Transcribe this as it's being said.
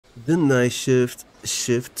The night shift,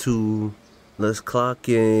 shift 2. Let's clock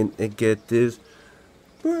in and get this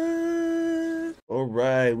bread. All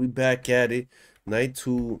right, we back at it. Night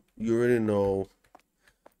 2, you already know.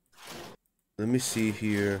 Let me see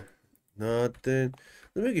here. Nothing.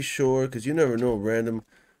 Let me make sure, because you never know random.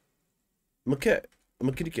 I'm a cat. I'm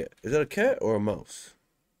a kitty cat. Is that a cat or a mouse?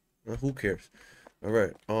 Who cares? All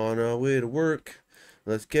right, on our way to work.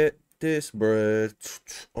 Let's get this bread.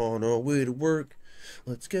 On our way to work.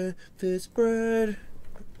 Let's get this bread.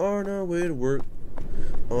 On our way to work.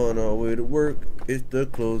 On our way to work. It's the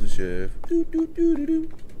closing shift. Doo, doo, doo, doo, doo.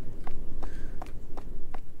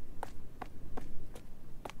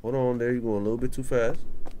 Hold on there. You're going a little bit too fast.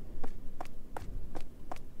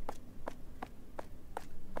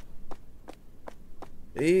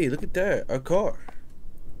 Hey, look at that. Our car.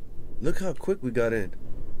 Look how quick we got in.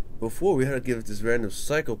 Before, we had to give this random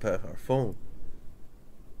psychopath our phone.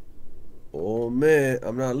 Oh, man.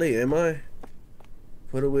 I'm not late, am I?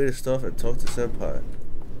 Put away the stuff and talk to Senpai.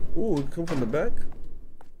 Ooh, we come from the back?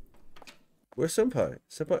 Where's Senpai?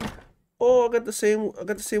 Senpai. Oh, I got the same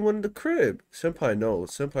one in the crib. Senpai, no.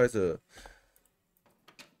 Senpai's a...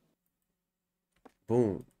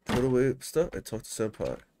 Boom. Put away stuff and talk to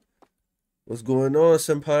Senpai. What's going on,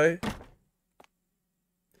 Senpai?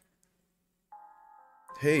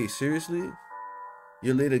 Hey, seriously?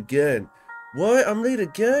 You're late again. What? I'm late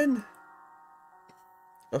again?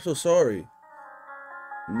 I'm so sorry.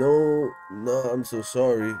 No, I'm so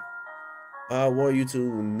sorry. I want you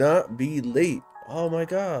to not be late. Oh my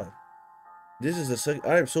god. This is the second.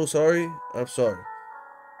 I am so sorry. I'm sorry.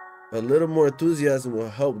 A little more enthusiasm will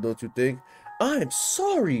help, don't you think? I am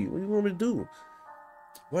sorry. What do you want me to do?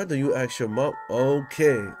 Why don't you ask your mom?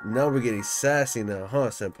 Okay, now we're getting sassy now, huh,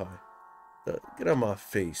 Senpai? Get out of my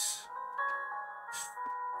face.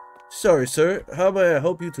 Sorry, sir. How may I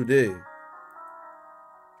help you today?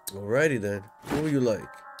 Alrighty then. What would you like?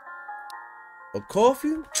 A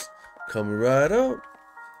coffee? Coming right up.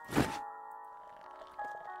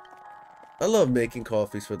 I love making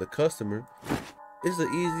coffees for the customer. It's the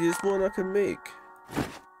easiest one I can make.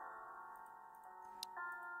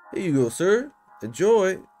 Here you go, sir.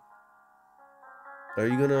 Enjoy. Are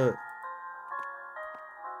you gonna...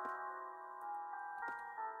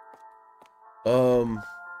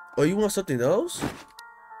 Oh, you want something else?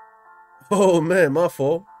 Oh, man, my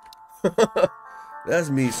fault. That's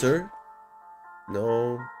me, sir.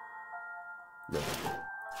 No.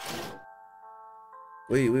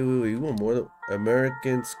 Wait. You want more?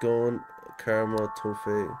 American scone, caramel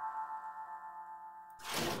toffee.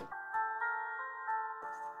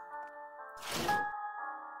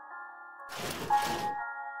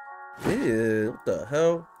 Yeah, what the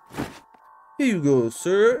hell? Here you go,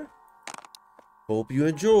 sir. Hope you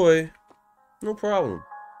enjoy. No problem.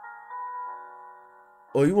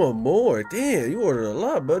 Oh, you want more? Damn, you ordered a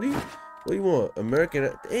lot, buddy. What you want?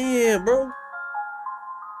 American? Damn, bro.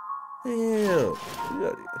 Damn.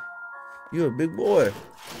 You're a big boy.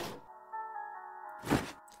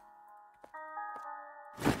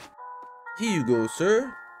 Here you go,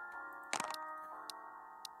 sir.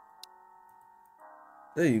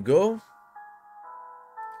 There you go.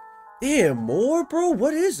 Damn, more, bro?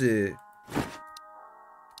 What is it?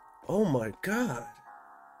 Oh my god.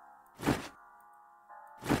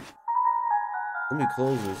 Let me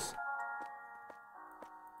close this.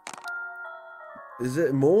 Is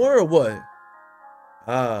it more or what?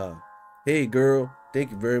 Ah. Hey, girl.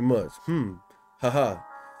 Thank you very much. Haha.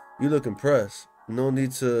 You look impressed. No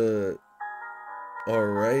need to...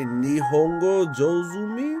 Alright. Nihongo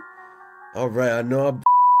Jozumi? Alright, I know I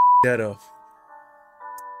that up.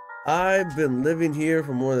 I've been living here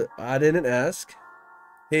for more than... I didn't ask.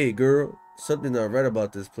 Hey, girl. Something not right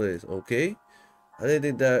about this place, okay? I didn't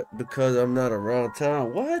think that because I'm not around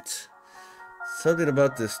town. What? Something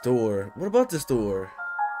about this store. What about this store?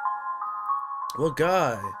 What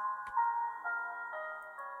guy?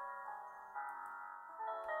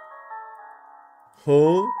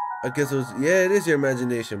 Huh? I guess it was... Yeah, it is your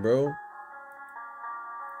imagination, bro.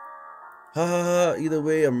 Ha ha ha. Either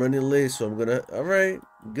way, I'm running late, so I'm gonna... Alright.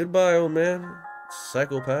 Goodbye, old man.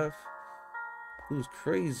 Psychopath. He was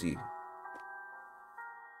crazy.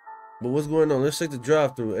 But what's going on? Let's check the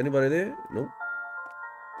drive-thru. Anybody there? Nope.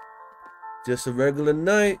 Just a regular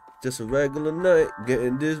night. Just a regular night.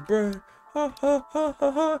 Getting this bread. Ha ha ha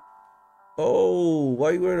ha ha. Oh, why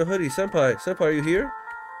are you wearing a hoodie? Senpai. Senpai, are you here?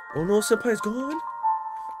 Oh no, Senpai's gone.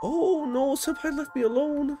 Oh no, Senpai left me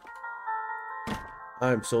alone.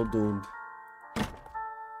 I'm so doomed.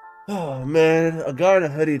 Oh man, a guy in a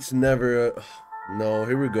hoodie, it's never... No,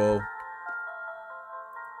 here we go.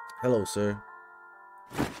 Hello, sir.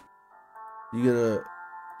 You gonna...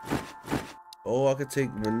 Oh, I could take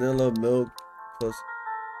vanilla milk plus.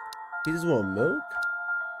 He just want milk?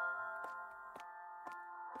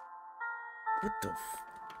 What the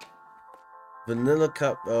vanilla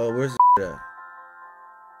cup? Where's it at?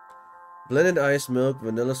 Blended ice milk,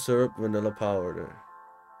 vanilla syrup, vanilla powder.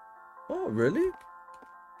 Oh, really?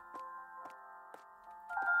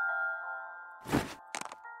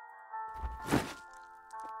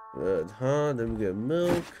 Good, huh? Then we get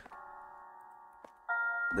milk.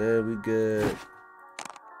 Then we get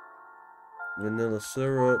vanilla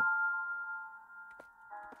syrup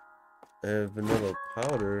and vanilla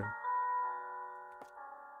powder.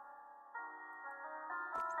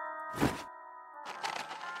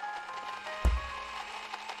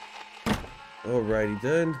 Alrighty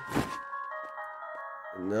then.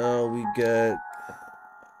 Now we get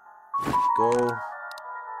go.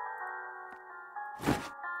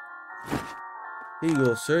 Here you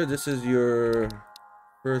go, sir. This is your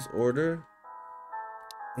first order.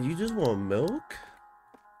 You just want milk?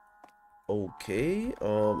 Okay.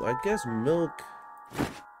 I guess milk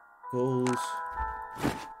goes.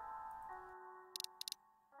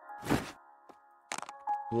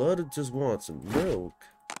 Blood just wants some milk.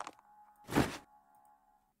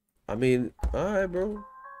 I mean, alright, bro.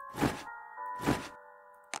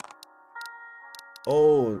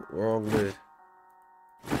 Oh, wrong lid.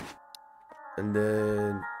 And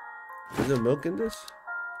then, is there milk in this?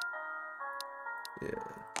 Yeah.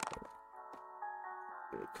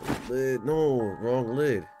 Cold lid. No, wrong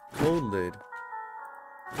lid. Cold lid.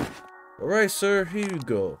 Alright, sir, here you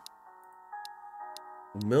go.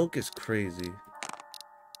 Milk is crazy.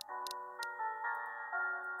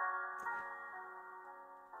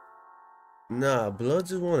 Nah, Blood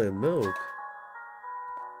just wanted milk.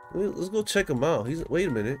 Let's go check him out. Wait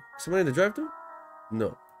a minute. Somebody in the drive-thru?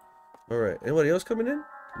 No. Alright. Anybody else coming in?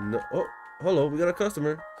 No. Oh, hello. We got a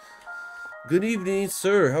customer. Good evening,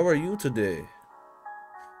 sir. How are you today?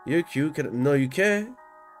 You're cute. No, you can't.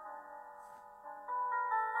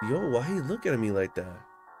 Yo, why he looking at me like that?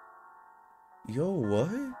 Yo,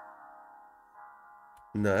 what?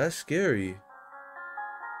 Nah, that's scary.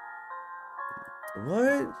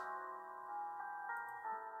 What?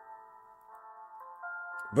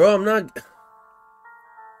 Bro, I'm not.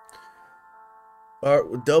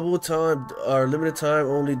 Our double time, our limited time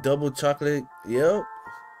only double chocolate. Yep.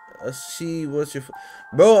 Let's see what's your.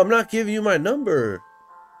 Bro, I'm not giving you my number.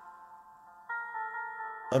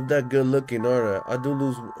 I'm that good looking, aren't I? I do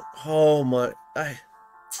lose. Oh my.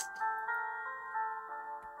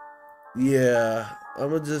 Yeah.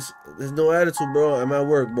 I'ma just. There's no attitude, bro. I'm at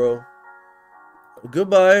work, bro.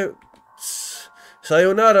 Goodbye.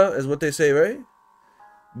 Sayonara is what they say, right?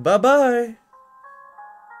 Bye-bye.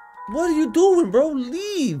 What are you doing, bro?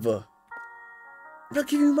 Leave. I'm not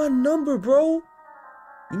giving you my number, bro.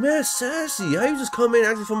 You mad sassy. How you just come in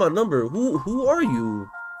asking for my number? Who are you?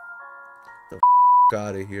 The f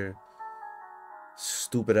out of here.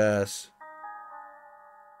 Stupid ass.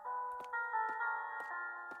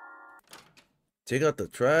 Take out the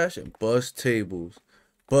trash and bust tables.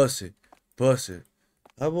 Bust it. Bust it.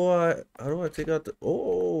 How do I take out the...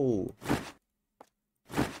 Oh.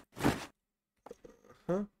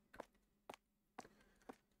 Huh?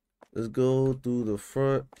 Let's go through the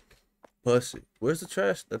front. Bust it. Where's the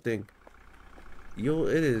trash? That thing. Yo,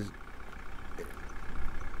 it is.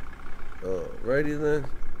 Righty then.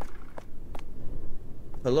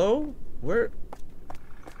 Hello? Where?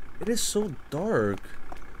 It is so dark.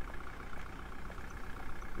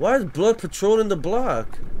 Why is Blood patrolling the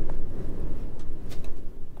block?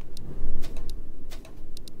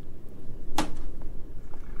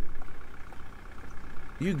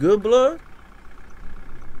 You good, Blood?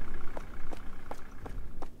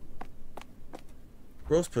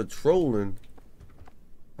 Bro's patrolling.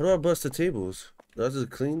 How do I bust the tables? Do I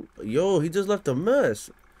just clean? Yo, he just left a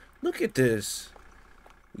mess. Look at this.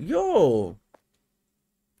 Yo.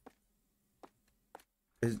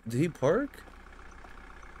 Did he park?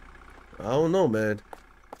 I don't know, man.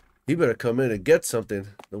 He better come in and get something.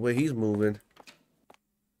 The way he's moving.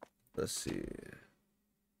 Let's see.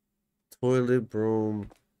 Toilet,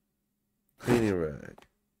 broom, cleaning rag.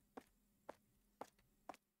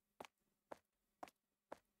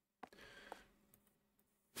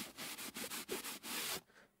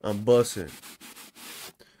 I'm bussing.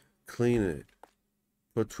 Clean it.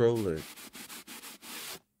 Patrol it.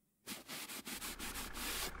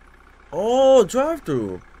 Oh,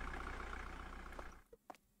 drive-through.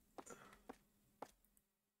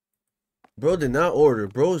 Bro did not order.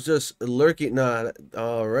 Bro's just lurking. Nah,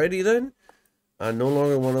 alrighty then. I no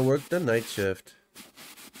longer want to work the night shift.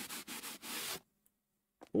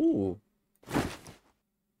 Ooh.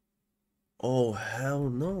 Oh, hell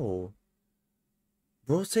no.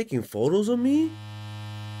 Bro's taking photos of me?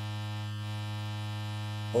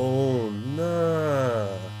 Oh,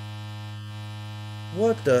 nah.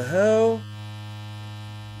 What the hell?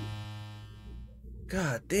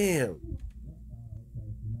 God damn.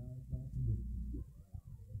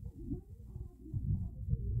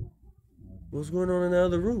 What's going on in the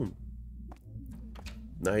other room?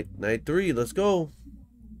 Night 3, let's go.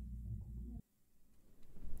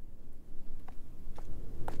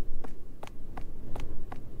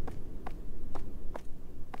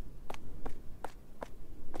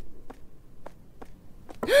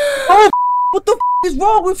 Oh, what the is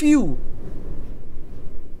wrong with you?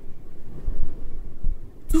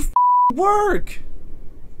 To work.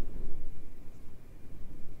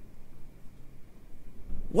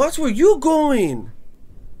 Watch where you going.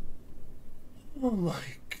 Oh my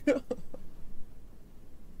god.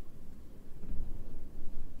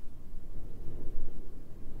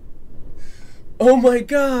 Oh my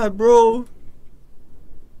god, bro.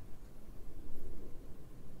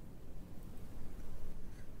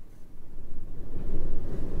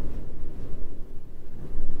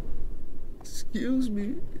 Excuse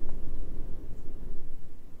me.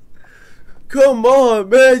 Come on,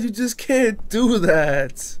 man. You just can't do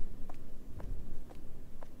that.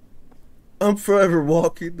 I'm forever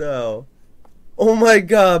walking now. Oh my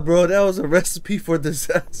god, bro. That was a recipe for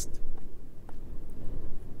disaster.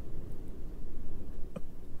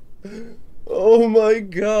 Oh my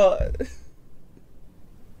god.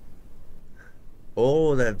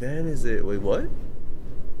 Oh, that van is it. Wait, what?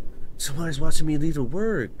 Somebody's watching me leave to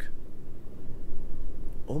work.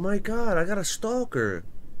 Oh my god, I got a stalker.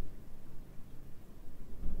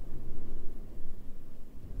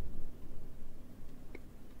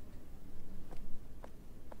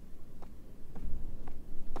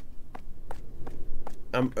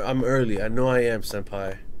 I'm early. I know I am,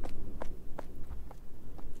 senpai.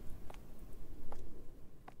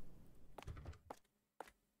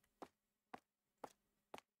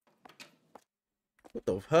 What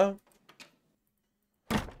the hell?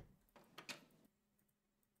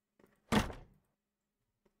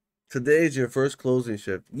 Today's your first closing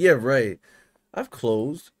shift. Yeah, right. I've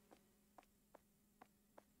closed.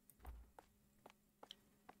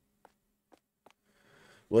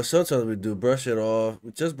 Well, sometimes we do brush it off.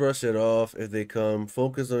 Just brush it off if they come.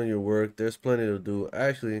 Focus on your work. There's plenty to do.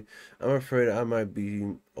 Actually, I'm afraid I might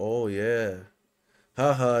be. Oh, yeah.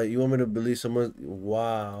 Haha, you want me to believe someone?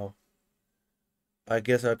 Wow. I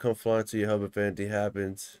guess I'll come flying to your help if anything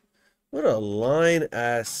happens. What a lying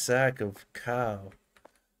ass sack of cow.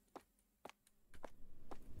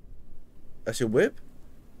 That's your whip?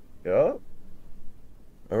 Yeah.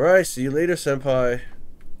 Alright, see you later, senpai.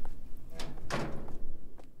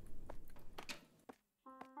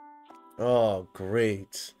 Oh,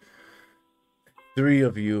 great. 3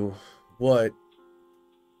 of you. What?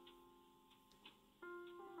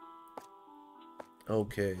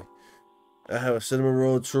 Okay. I have a cinnamon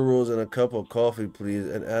roll, churros, and a cup of coffee, please,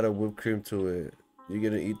 and add a whipped cream to it. You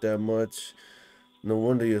gonna eat that much? No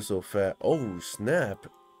wonder you're so fat. Oh, snap.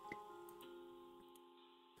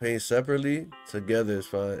 Paying separately? Together is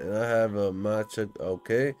fine. And I have a matcha.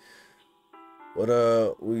 Okay. What,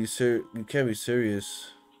 you can't be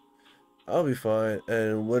serious. I'll be fine.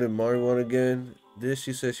 And what did Mari want again?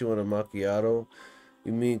 She said she wanted a macchiato.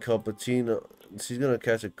 You mean cappuccino? She's gonna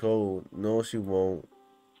catch a cold. No, she won't.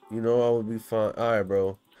 You know I will be fine. Alright,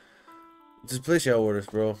 bro. Just place your orders,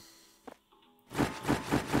 bro.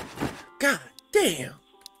 God damn.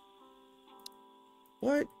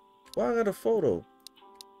 What? Why I got a photo?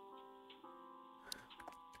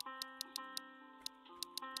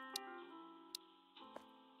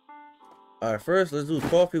 Alright, first let's do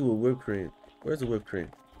coffee with whipped cream. Where's the whipped cream?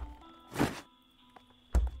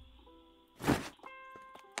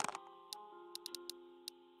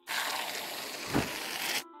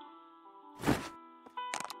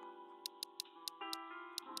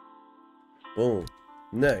 Boom.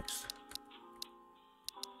 Next.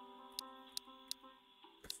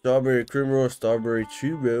 Strawberry cream roll, strawberry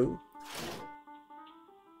churro.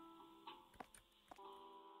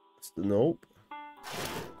 Nope.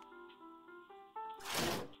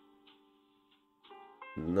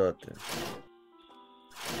 Nothing.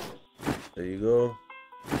 There you go.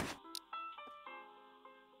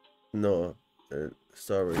 No.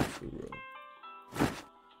 Strawberry churro.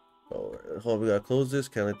 Alright, hold on, we gotta close this.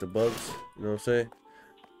 Can't let the bugs. You know what I'm saying?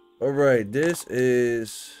 Alright, this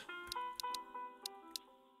is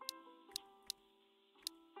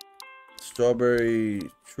strawberry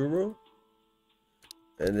churro.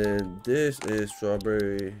 And then this is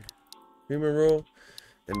strawberry creamer roll.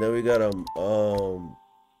 And then we got a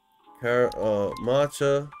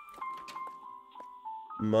matcha.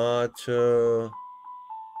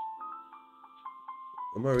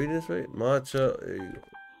 Am I reading this right? Matcha. There you go.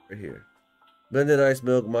 Right here. Blended ice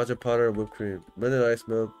milk, matcha powder, and whipped cream. Blended ice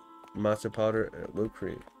milk, matcha powder, and whipped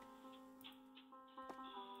cream.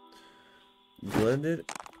 Blended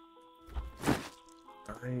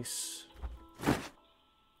ice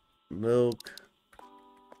milk.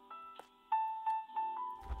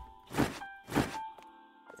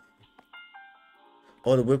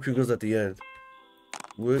 Oh, the whipped cream goes at the end.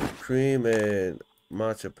 Whipped cream and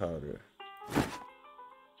matcha powder.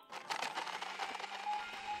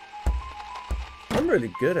 I'm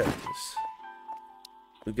really good at this.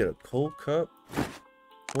 We get a cold cup.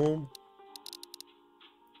 Boom.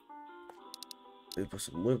 We put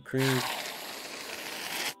some whipped cream.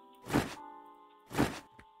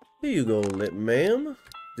 Here you go, ma'am.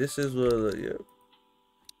 This is what, yeah.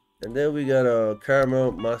 And then we got a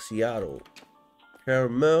caramel macchiato.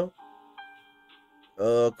 Caramel.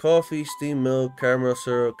 Coffee, steamed milk, caramel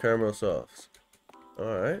syrup, caramel sauce.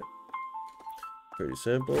 Alright. Pretty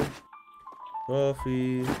simple.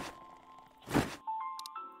 Coffee.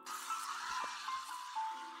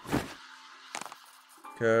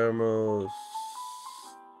 Caramel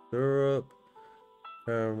syrup.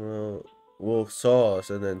 Caramel. Well, sauce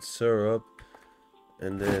and then syrup.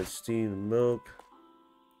 And then steamed milk.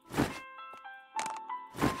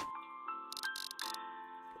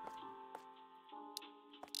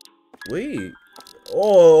 Wait.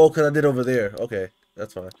 Oh, because I did over there. Okay,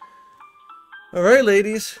 that's fine. All right,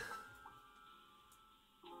 ladies.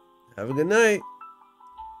 Have a good night.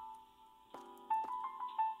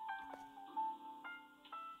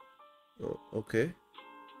 Oh, okay.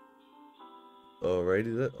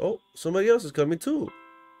 Alrighty then. Oh, somebody else is coming too.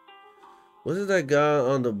 Wasn't that guy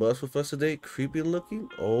on the bus with us today creepy looking?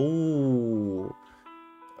 Oh,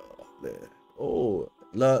 oh man. Oh,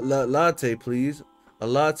 latte, please. A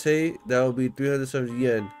latte, that would be 370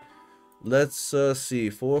 yen. Let's see.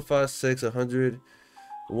 4, 5, 6, 100.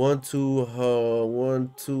 1, 2,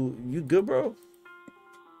 1, 2. You good, bro?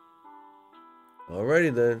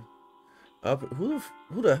 Alrighty then. Who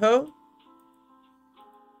the hell?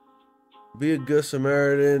 Be a good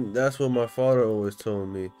Samaritan. That's what my father always told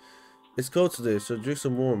me. It's cold today, so drink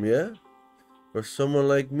some warm, yeah? For someone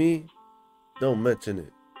like me, don't mention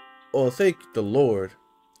it. Oh, thank the Lord.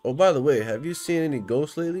 Oh, by the way, have you seen any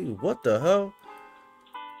ghosts lately? What the hell?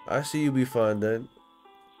 I see you be fine then.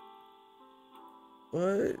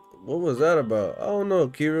 What? What was that about? I don't know,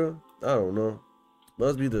 Kira. I don't know.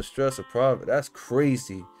 Must be the stress of poverty. That's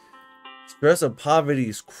crazy. Stress of poverty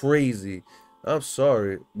is crazy. I'm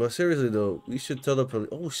sorry. But seriously, though, we should tell the police.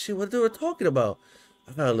 Oh, shit, what they were talking about.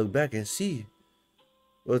 I gotta look back and see.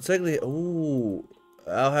 Well, technically, oh,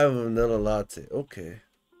 I'll have a vanilla latte. Okay.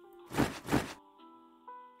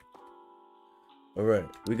 Alright,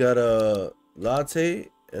 we got a latte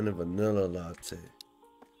and a vanilla latte.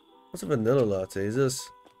 What's a vanilla latte? Is this...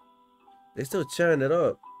 They still chatting it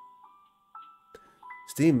up.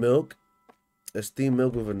 Steamed milk. A steamed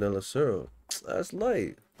milk with vanilla syrup. That's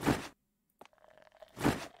light.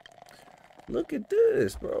 Look at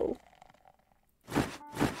this, bro.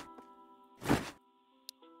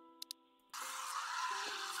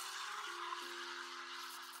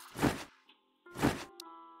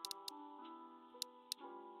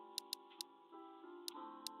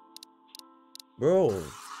 Bro,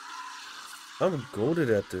 I'm goated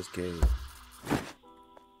at this game.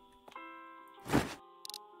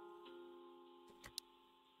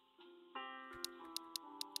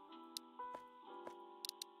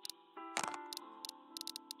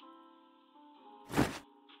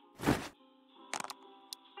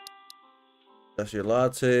 That's your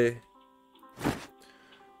latte.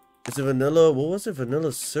 Is it vanilla? What was it?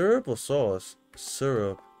 Vanilla syrup or sauce?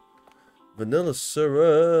 Syrup. Vanilla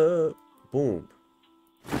syrup. Boom.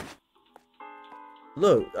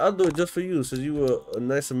 Look, I'll do it just for you since you were a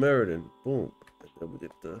nice Samaritan. Boom. And then we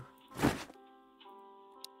get the...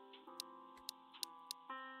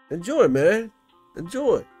 Enjoy, man.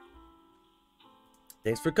 Enjoy.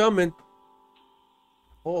 Thanks for coming.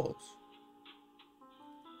 Pause.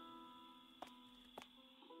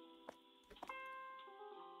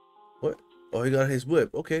 What? Oh, he got his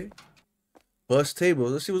whip. Okay. Bus table.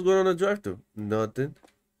 Let's see what's going on in the drive-thru. Nothing.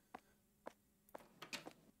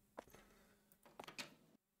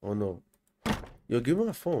 Oh, no. Yo, give me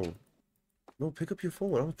my phone. No, pick up your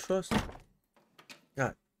phone. I don't trust.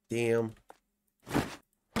 God damn.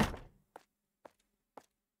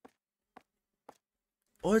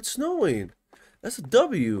 Oh, it's snowing. That's a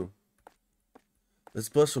W. Let's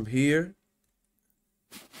bus from here.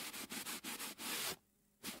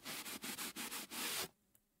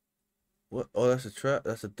 What? Oh, that's a trap.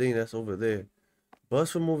 That's a thing that's over there.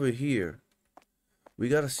 Bust from over here. We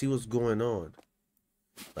gotta see what's going on.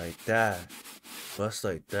 Like that. Bust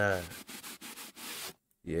like that.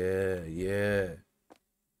 Yeah, yeah.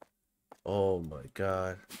 Oh my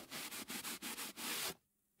God.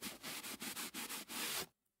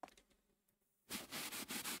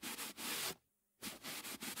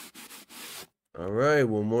 All right,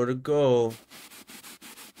 one more to go.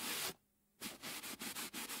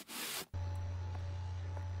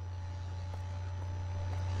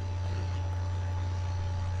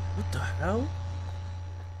 What the hell?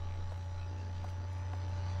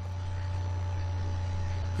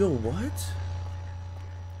 Yo, what?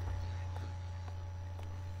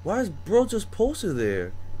 Why is bro just posted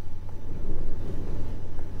there?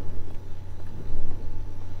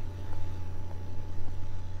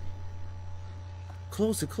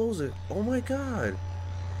 Close it, close it. Oh my God.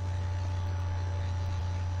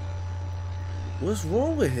 What's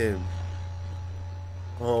wrong with him?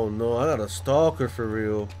 Oh no, I got a stalker for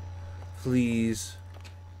real. Please.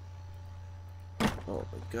 Oh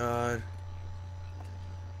my God.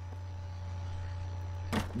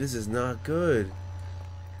 This is not good.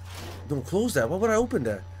 Don't close that. Why would I open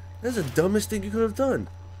that? That's the dumbest thing you could have done.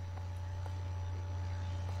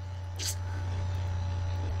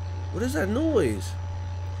 What is that noise?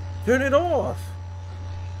 Turn it off.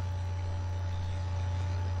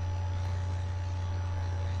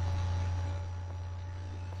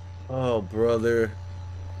 Oh, brother.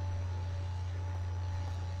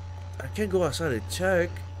 I can't go outside and check.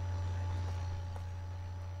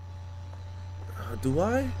 Do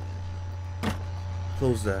I?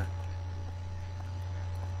 Close that.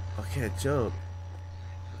 I can't jump.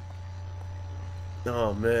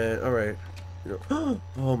 Oh, man. All right. You know.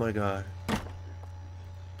 Oh, my God.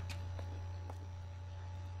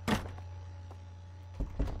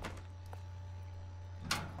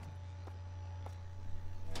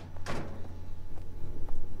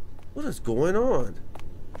 What is going on?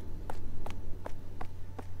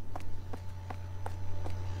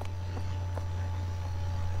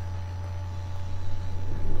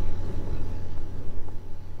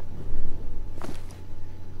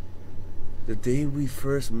 The day we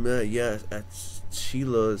first met, yes, at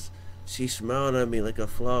Sheila's, she smiled at me like a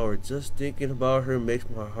flower. Just thinking about her makes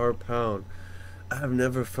my heart pound. I have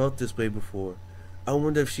never felt this way before. I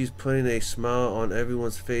wonder if she's putting a smile on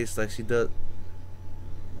everyone's face like she does.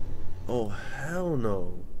 Oh, hell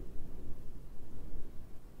no.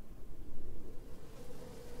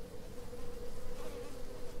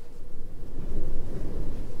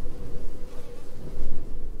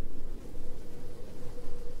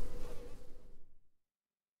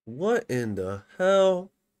 What in the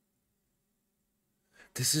hell?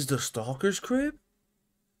 This is the stalker's crib?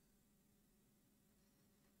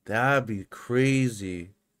 That'd be crazy.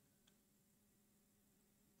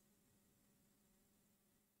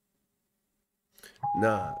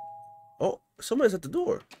 Nah. Oh, somebody's at the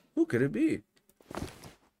door. Who could it be?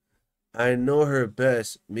 I know her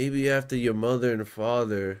best. Maybe after your mother and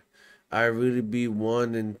father, I really be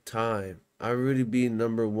one in time. I really be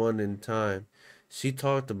number one in time. She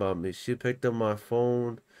talked about me. She picked up my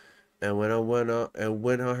phone and when I went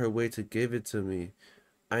on her way to give it to me.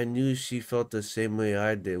 I knew she felt the same way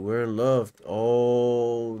I did. We're in love.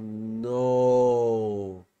 Oh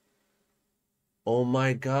no. Oh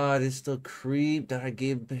my God, it's the creep that I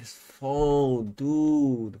gave his phone,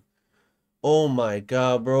 dude. Oh my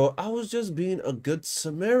God, bro. I was just being a good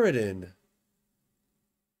Samaritan.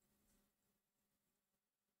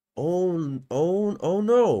 Oh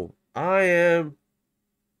no. I'm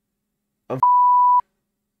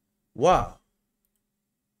wow.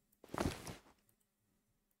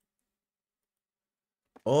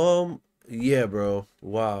 Yeah, bro.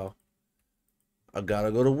 Wow. I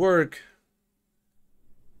gotta go to work.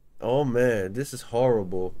 Oh man, this is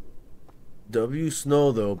horrible. W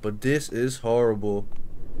Snow though, but this is horrible.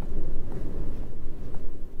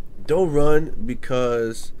 Don't run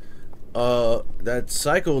because that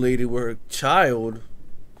psycho lady with her child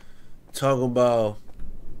talking about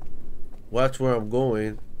watch where I'm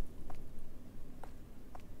going.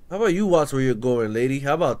 How about you watch where you're going, lady?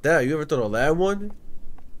 How about that? You ever thought of that one?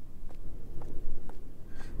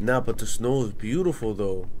 Nah, but the snow is beautiful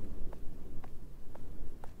though.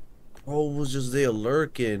 Bro was just there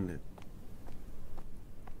lurking.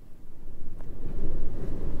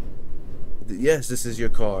 Yes, this is your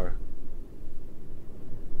car.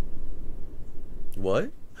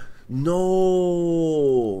 What?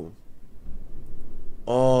 No.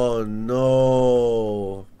 Oh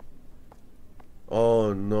no.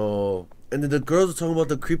 Oh no. And then the girls were talking about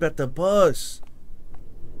the creep at the bus.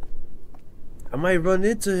 I might run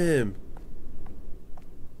into him.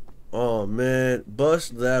 Oh man,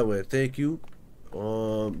 bust that way. Thank you.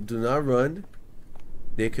 Do not run.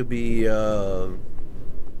 There could be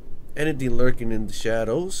anything lurking in the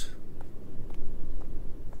shadows.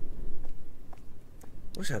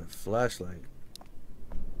 Wish I had a flashlight.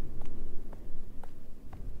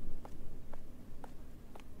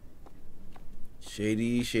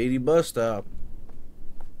 Shady bus stop.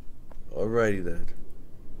 Alrighty then.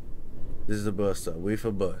 This is the bus stop. Wait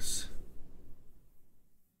for bus.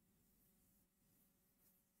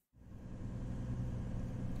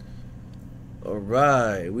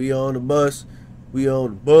 Alright, we on the bus. We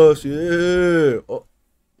on the bus, yeah. Oh,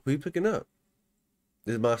 who you picking up?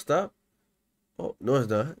 This is my stop? Oh, no it's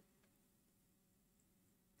not.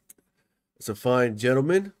 It's a fine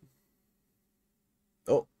gentleman.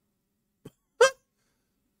 Oh.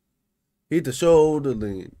 Hit the shoulder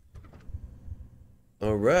lean.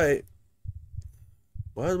 Alright.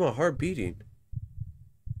 Why is my heart beating?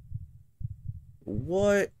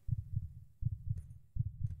 What?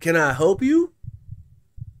 Can I help you?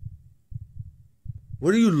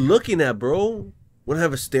 What are you looking at, bro? Want to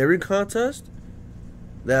have a staring contest?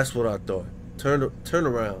 That's what I thought. Turn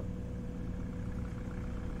around.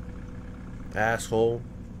 Asshole.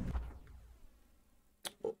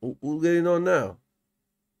 Who's getting on now?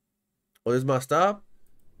 Oh, this is my stop?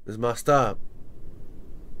 This is my stop.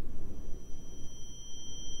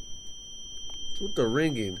 What's the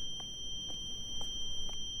ringing?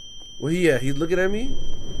 Where he at? He's looking at me?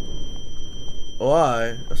 Oh,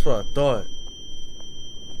 alright. That's what I thought.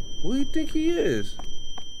 Who do you think he is?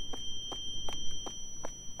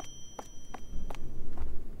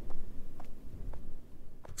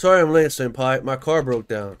 Sorry I'm late, senpai. My car broke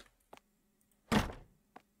down.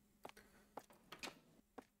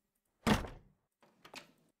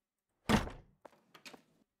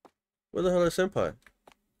 Where the hell is senpai?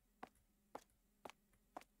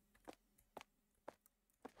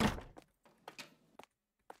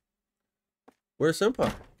 Where's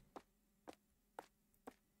senpai?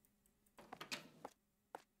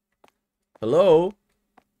 Hello?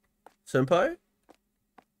 Senpai?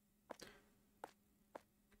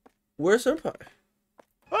 Where's senpai?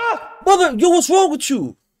 Ah! Brother, yo, what's wrong with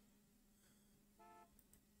you?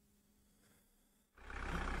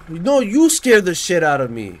 You know, you scared the shit out of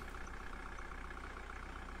me.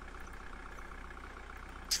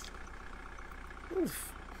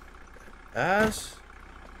 Oof. Ass.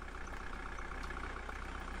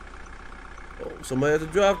 Oh, somebody had to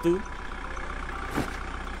drive through.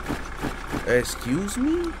 Excuse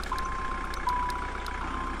me?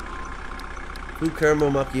 2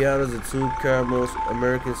 caramel macchiatos and 2 caramel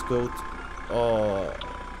American scotch. Oh.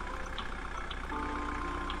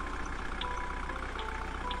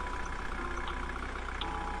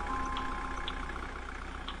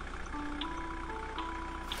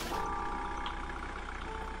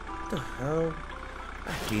 What the hell?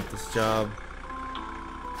 I hate this job.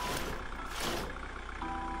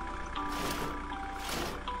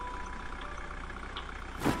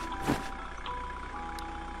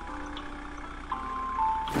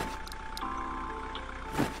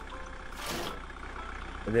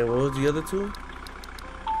 And then what was the other 2?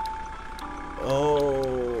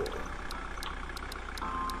 Oh.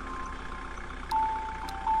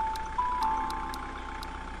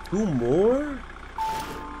 Two more?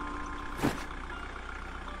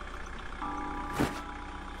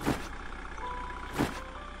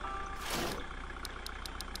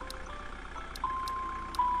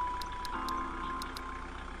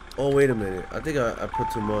 Oh, wait a minute. I think I put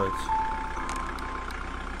too much.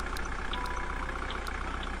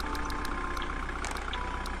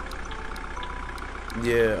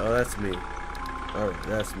 Yeah, oh, that's me. Alright,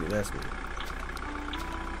 that's me.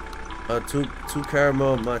 Two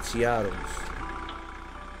caramel macchiatos.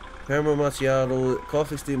 Caramel macchiato,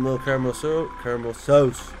 coffee, steamed milk, caramel syrup, caramel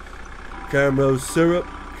sauce. Caramel syrup,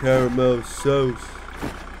 caramel sauce.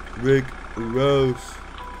 Rick Rose.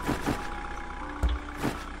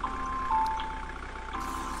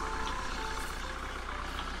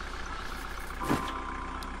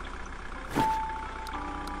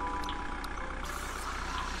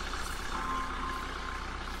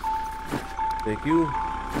 Thank you.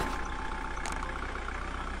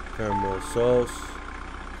 Caramel sauce,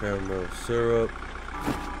 caramel syrup,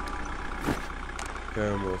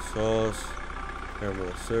 caramel sauce,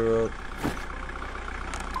 caramel syrup.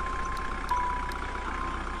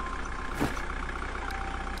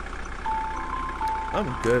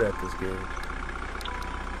 I'm good at this game.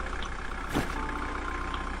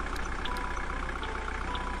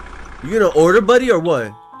 You gonna order, buddy, or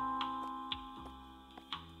what?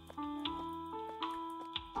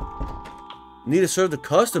 Need to serve the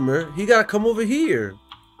customer? He gotta come over here.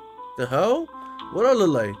 The hell? What I look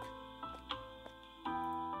like?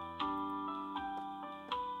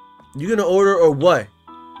 You gonna order or what?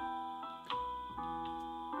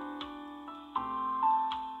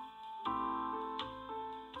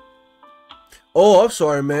 Oh, I'm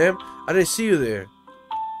sorry, ma'am. I didn't see you there.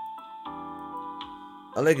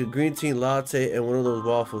 I like a green tea latte and one of those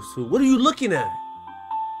waffles too. What are you looking at?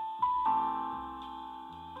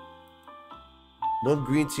 One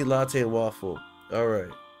green tea latte and waffle.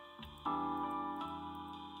 Alright.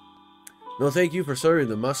 No, thank you for serving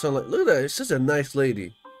them. My son, like, look at that. It's just a nice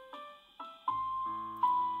lady.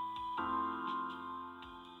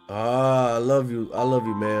 Ah, I love you. I love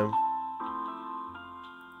you, ma'am.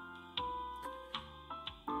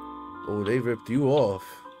 Oh, they ripped you off.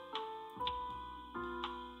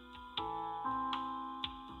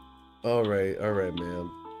 Alright,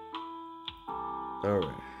 ma'am.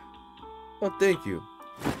 Alright. Oh, thank you.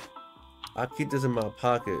 I'll keep this in my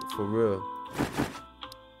pocket, for real.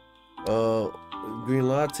 Green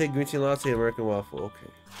latte, green tea latte, American waffle.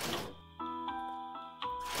 Okay.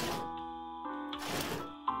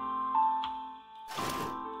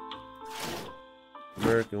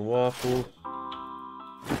 American waffle.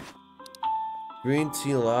 Green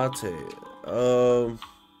tea latte.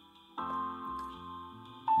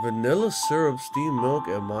 Vanilla syrup, steamed milk,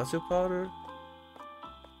 and matcha powder.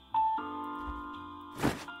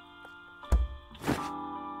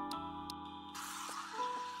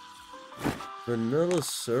 Vanilla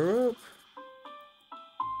syrup?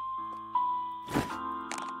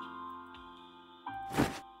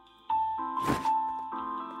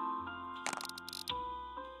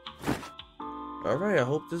 Alright, I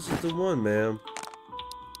hope this is the one, ma'am.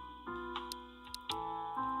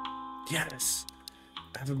 Yes!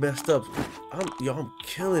 I haven't messed up. I'm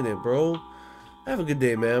killing it, bro. Have a good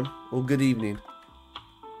day, ma'am. Or good evening.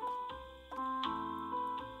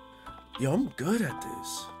 Yo, I'm good at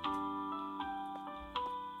this.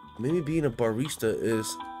 Maybe being a barista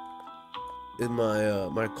is my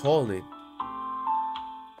my calling.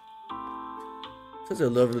 Such a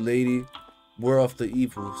lovely lady. We're off the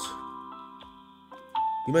evils.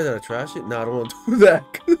 You might not trash it. Nah, I don't want to do that.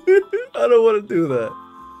 I don't want to do that.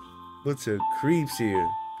 Bunch of creeps here.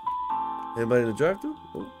 Anybody in the drive-thru?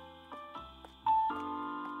 Oh.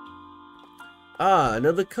 Ah,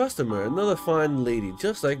 another customer. Another fine lady,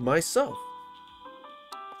 just like myself.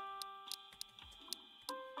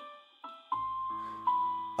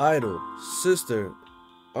 Idol, sister,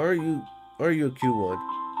 are you a cute one?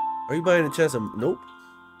 Are you buying a chance of? Nope.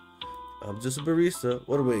 I'm just a barista.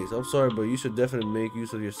 What a waste. I'm sorry, but you should definitely make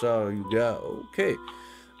use of your style you got. Okay.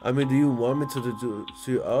 I mean, do you want me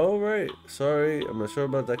to all right. Sorry, I'm not sure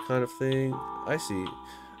about that kind of thing. I see.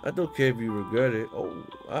 I don't care if you regret it. Oh,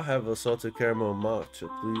 I'll have a salted caramel matcha,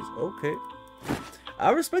 please. Okay. I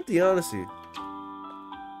respect the honesty.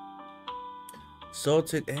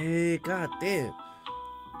 Salted, hey, god damn.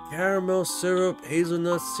 Caramel syrup,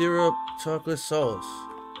 hazelnut syrup, chocolate sauce.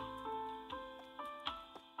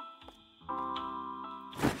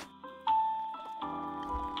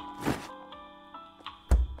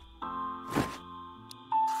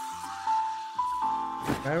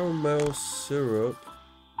 Caramel syrup,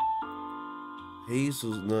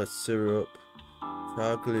 hazelnut syrup,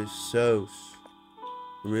 chocolate sauce,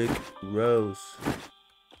 Rick Rose.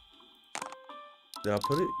 Did I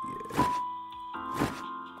put it? Yeah.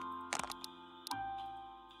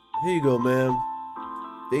 Here you go, ma'am.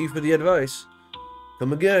 Thank you for the advice.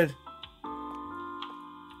 Come again.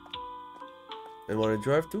 And want to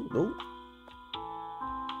drive through? Nope.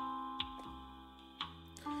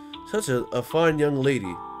 Such a fine young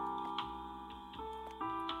lady.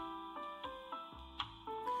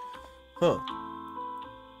 Huh.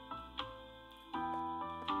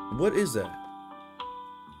 What is that?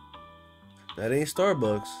 That ain't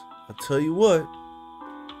Starbucks. I'll tell you what.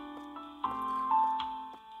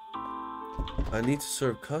 I need to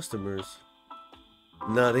serve customers.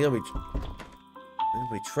 Nah, they gonna be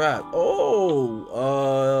trapped. Oh,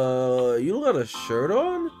 you don't got a shirt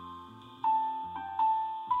on?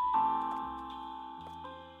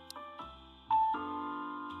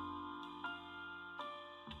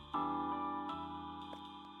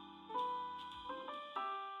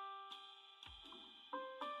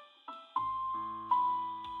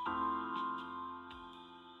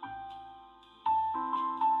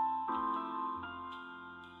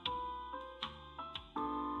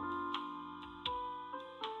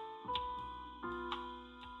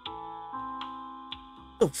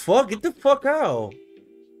 The fuck? Get the fuck out.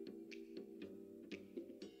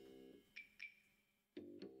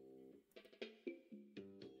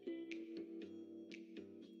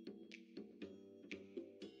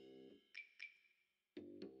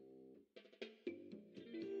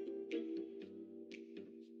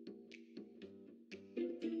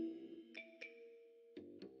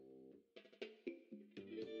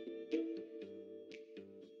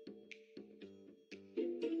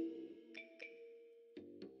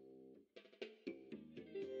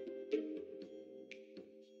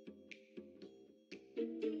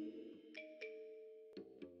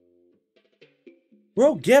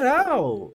 Bro, get out!